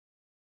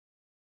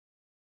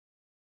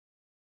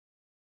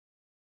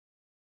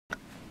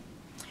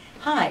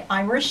Hi,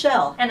 I'm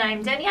Rochelle. And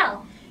I'm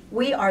Danielle.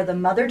 We are the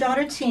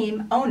mother-daughter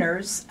team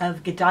owners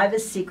of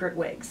Godiva's Secret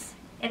Wigs.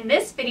 In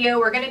this video,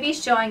 we're going to be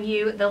showing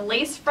you the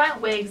lace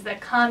front wigs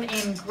that come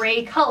in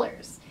gray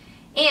colors.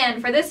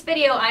 And for this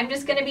video, I'm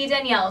just going to be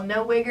Danielle,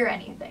 no wig or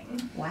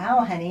anything.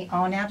 Wow, honey,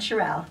 au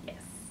naturel. Yes.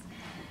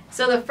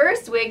 So the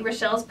first wig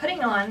Rochelle's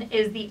putting on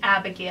is the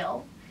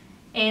Abigail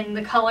in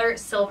the color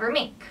Silver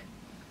Mink.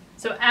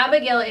 So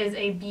Abigail is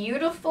a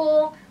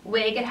beautiful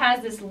wig. It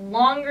has these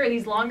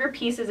longer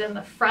pieces in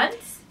the front,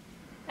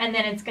 and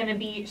then it's going to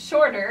be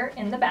shorter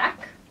in the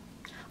back.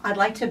 I'd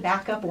like to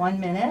back up 1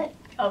 minute.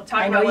 Oh,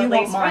 talk about what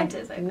lace front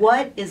is.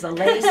 What is a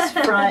lace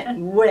front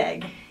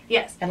wig?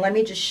 Yes. And let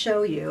me just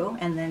show you,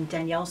 and then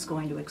Danielle's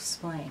going to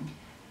explain.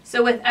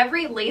 So with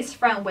every lace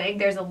front wig,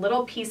 there's a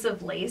little piece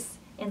of lace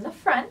in the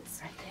front.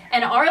 Right there.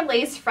 And our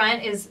lace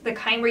front is the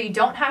kind where you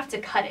don't have to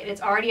cut it.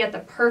 It's already at the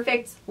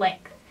perfect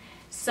length.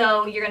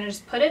 So you're going to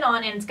just put it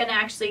on, and it's going to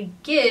actually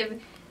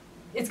give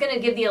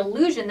the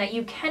illusion that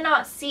you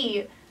cannot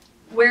see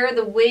where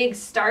the wig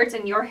starts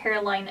and your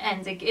hairline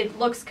ends. It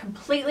looks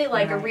completely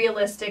like a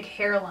realistic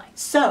hairline.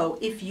 So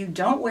if you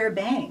don't wear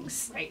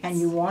bangs and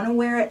you want to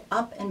wear it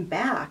up and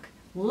back,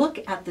 look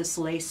at this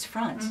lace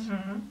front.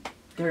 Mm-hmm.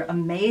 They're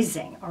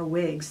amazing. Our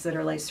wigs that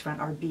are lace front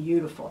are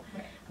beautiful.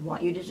 Right. I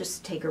want you to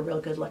just take a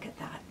real good look at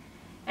that.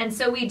 And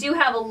so we do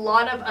have a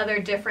lot of other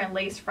different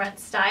lace front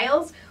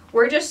styles.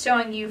 We're just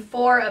showing you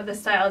 4 of the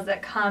styles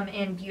that come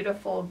in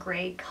beautiful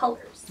gray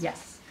colors.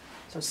 Yes.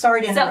 So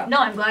sorry to interrupt. No,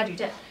 I'm glad you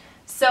did.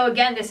 So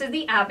again, this is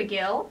the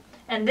Abigail,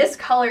 and this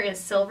color is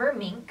Silver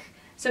Mink.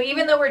 So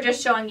even though we're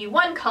just showing you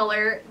one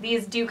color,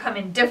 these do come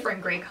in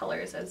different gray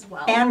colors as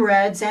well. And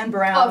reds and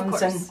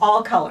browns and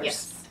all colors.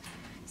 Yes.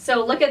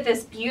 So look at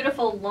this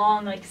beautiful,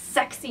 long, like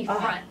sexy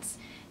front.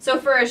 So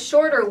for a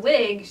shorter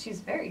wig, she's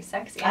very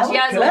sexy. And she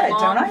has a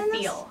long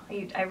feel.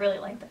 I really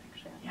like that,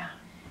 actually. Yeah.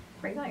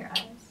 Bring out your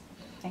eyes.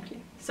 Thank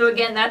you. So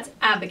again, that's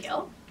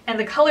Abigail. And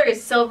the color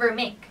is Silver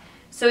Mink.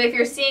 So if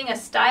you're seeing a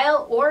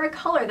style or a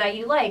color that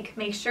you like,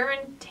 make sure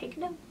and take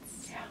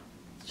notes. Yeah.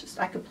 It's just,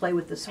 I could play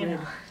with this wig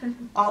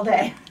all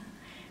day.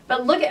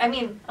 But look at,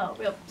 look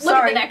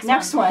at the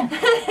next one.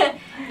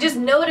 Just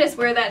notice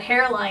where that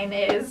hairline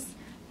is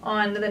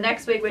on the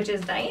next wig, which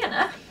is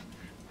Diana.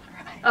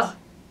 Right. Oh,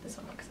 this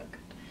one looks so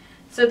good.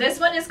 So this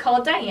one is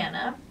called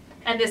Diana,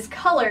 and this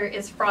color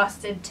is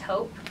Frosted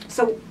Taupe.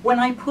 So when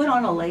I put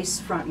on a lace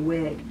front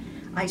wig,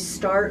 I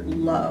start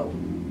low,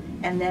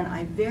 and then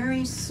I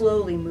very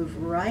slowly move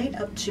right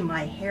up to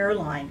my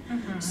hairline.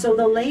 Mm-hmm. So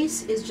the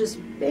lace is just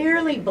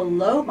barely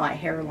below my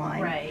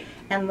hairline. Right.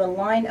 And the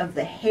line of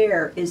the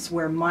hair is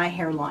where my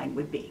hairline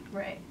would be.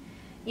 Right.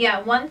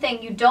 Yeah, one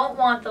thing, you don't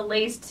want the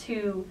lace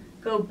to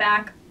go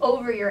back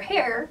over your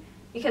hair,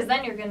 because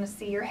then you're going to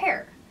see your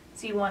hair.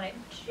 So you want it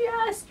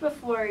just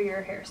before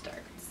your hair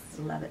starts.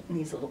 Love it. And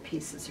these little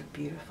pieces are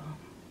beautiful.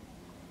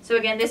 So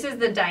again, this is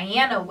the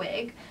Diana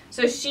wig.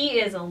 So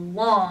she is a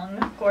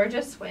long,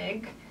 gorgeous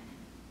wig.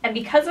 And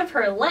because of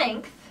her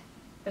length,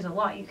 there's a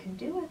lot you can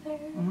do with her.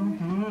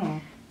 Mm-hmm.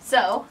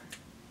 So,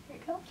 here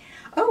you go.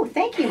 Oh,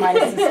 thank you, my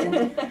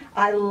assistant.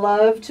 I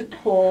love to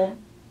pull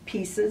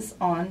pieces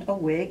on a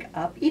wig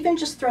up, even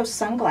just throw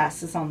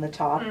sunglasses on the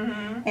top.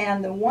 Mm-hmm.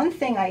 And the one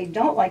thing I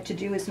don't like to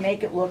do is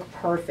make it look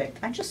perfect.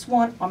 I just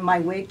want on my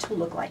wig to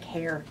look like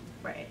hair.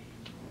 Right.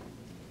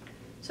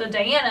 So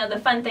Diana, the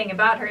fun thing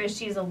about her is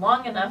she's a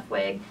long enough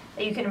wig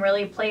that you can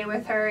really play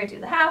with her, do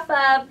the half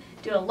up,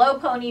 do a low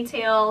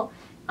ponytail,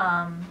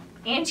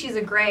 and she's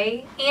a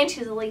gray, and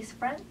she's a lace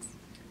front.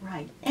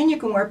 Right. And you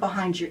can wear it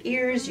behind your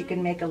ears. You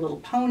can make a little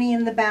pony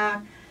in the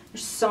back.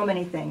 There's so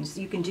many things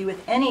you can do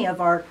with any of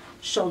our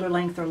shoulder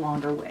length or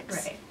longer wigs.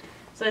 Right.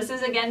 So this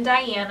is again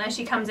Diana.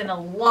 She comes in a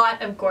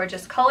lot of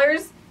gorgeous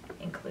colors,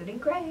 including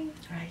gray.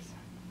 Right.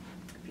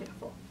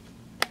 Beautiful.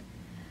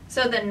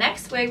 So the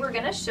next wig we're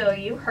going to show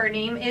you, her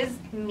name is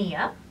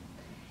Mia,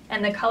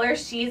 and the color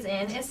she's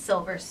in is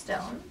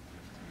Silverstone.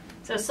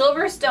 So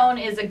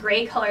Silverstone is a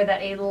gray color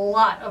that a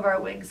lot of our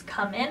wigs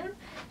come in.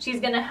 She's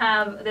going to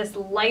have this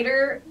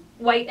lighter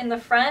white in the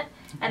front,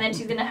 and then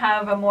she's going to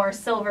have a more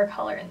silver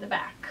color in the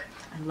back.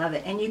 I love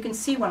it. And you can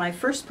see when I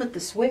first put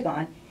this wig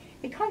on,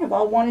 it kind of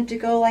all wanted to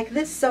go like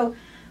this. So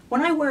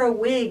when I wear a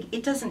wig,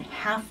 it doesn't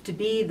have to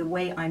be the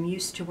way I'm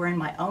used to wearing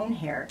my own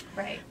hair.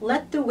 Right.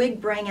 Let the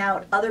wig bring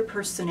out other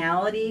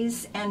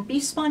personalities and be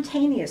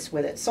spontaneous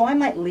with it. So I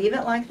might leave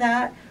it like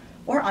that,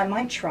 or I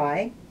might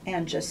try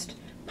and just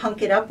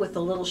punk it up with a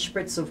little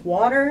spritz of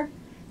water.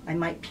 I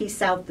might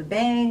piece out the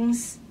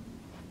bangs.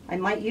 I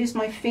might use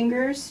my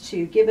fingers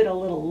to give it a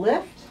little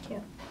lift. Yeah.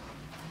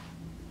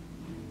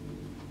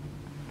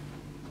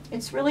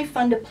 It's really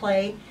fun to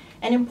play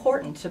and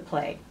important to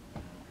play.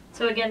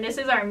 So again, this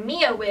is our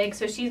Mia wig,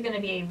 so she's going to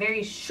be a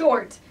very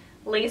short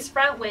lace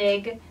front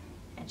wig,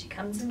 and she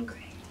comes in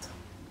gray.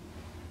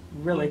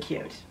 Really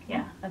cute.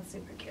 Yeah, that's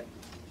super cute.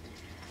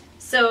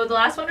 So the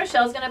last one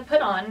Rochelle's going to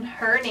put on,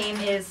 her name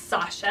is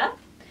Sasha.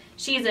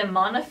 She's a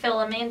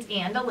monofilament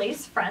and a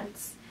lace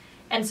front.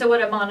 And so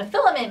what a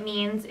monofilament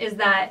means is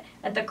that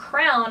at the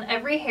crown,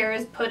 every hair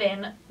is put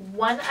in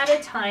one at a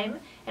time,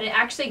 and it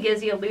actually gives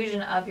the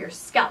illusion of your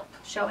scalp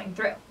showing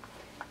through,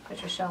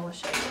 which Rochelle will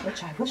show you.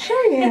 Which I will show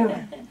you.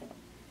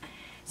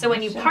 So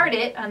when you part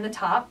it on the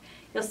top,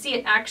 you'll see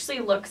it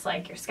actually looks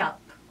like your scalp.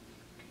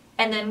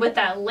 And then with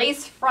that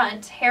lace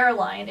front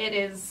hairline, it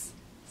is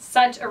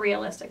such a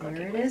realistic looking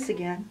There wig. it is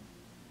again.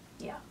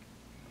 Yeah.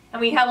 And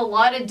we have a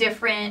lot of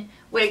different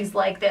wigs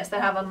like this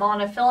that have a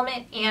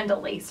monofilament and a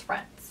lace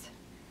front.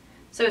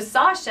 So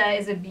Sasha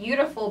is a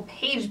beautiful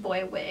page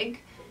boy wig.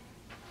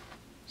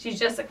 She's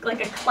just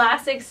like a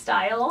classic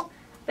style,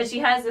 but she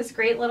has this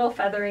great little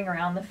feathering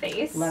around the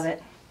face. Love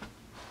it.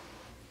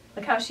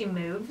 Look how she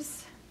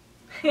moves.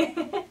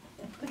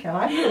 Look how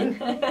I move.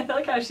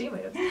 Look how she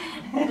moves.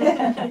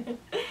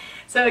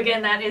 So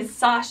again, that is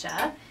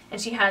Sasha, and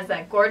she has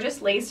that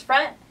gorgeous lace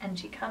front, and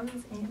she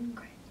comes in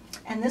gray.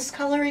 And this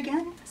color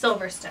again?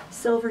 Silverstone.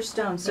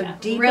 Silverstone. So Yeah,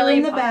 deeper really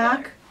in the popular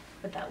back,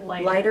 with that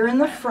lighter in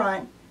the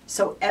front.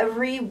 So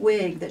every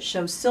wig that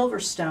shows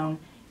Silverstone,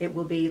 it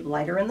will be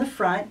lighter in the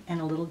front and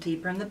a little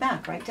deeper in the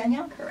back, right,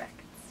 Danielle? Correct.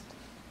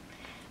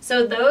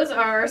 So those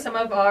are some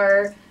of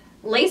our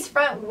lace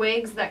front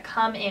wigs that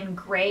come in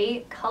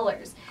gray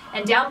colors.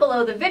 And down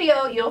below the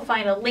video, you'll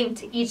find a link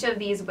to each of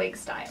these wig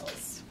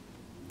styles.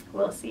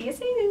 We'll see you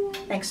soon.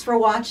 Thanks for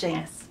watching.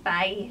 Yes,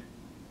 bye.